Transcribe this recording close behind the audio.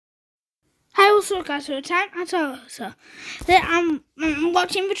Also, guys, for the time I told so that I'm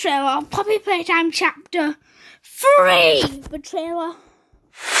watching the trailer of Poppy Playtime Chapter 3. The trailer.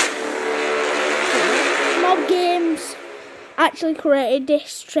 Mob Games actually created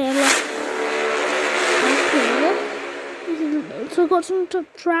this trailer. Okay. So I got some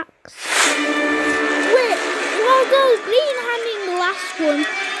tracks. Wait, well, those green handing the last one.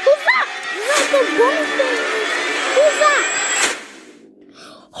 Who's that? Is that the bunny thing? Who's that?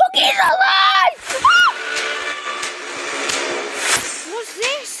 Hookie's alive! Ah! What's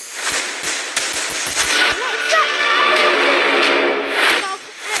this? What's that?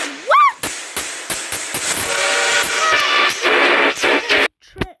 What?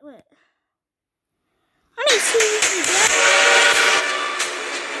 Wait. I need to see this again.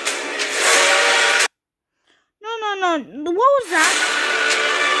 No. What was that?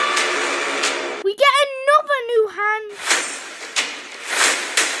 We get another new hand.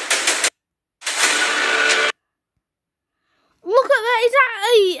 Look at that. Is that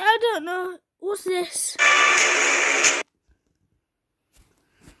I don't know. What's this?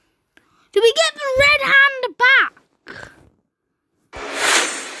 Do we get the red hand back?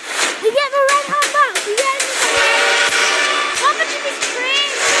 We get the red hand back. We get what happened to this train?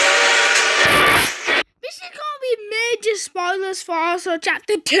 This is going to be major spoilers for also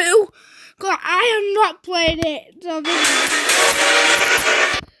Chapter 2. Because I have not played it. So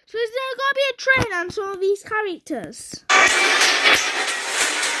is there going to be a train on some of these characters?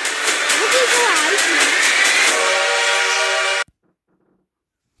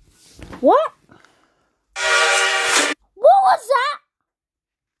 What? What was that?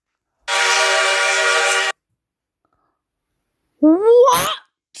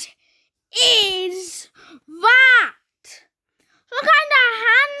 What is that? Some kind of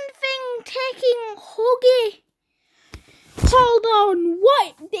hand thing taking Huggy. Hold on,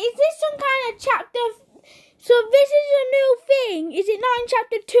 what? Is this some kind of chapter? So this is a new thing. Is it not in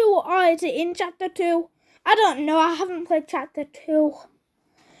Chapter 2 or is it in Chapter 2? I don't know. I haven't played Chapter 2.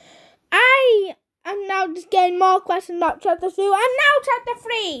 I am now just getting more questions about Chapter 2 and now Chapter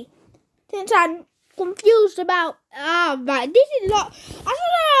 3. Since I'm confused about... right. This is not... I should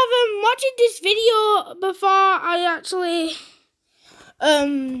have watching this video before I actually...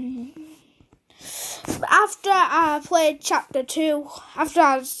 after I played Chapter 2. After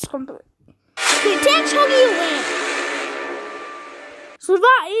I was complete. It takes Huggy away. So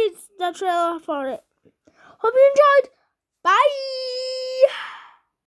that is the trailer for it. Hope you enjoyed. Bye.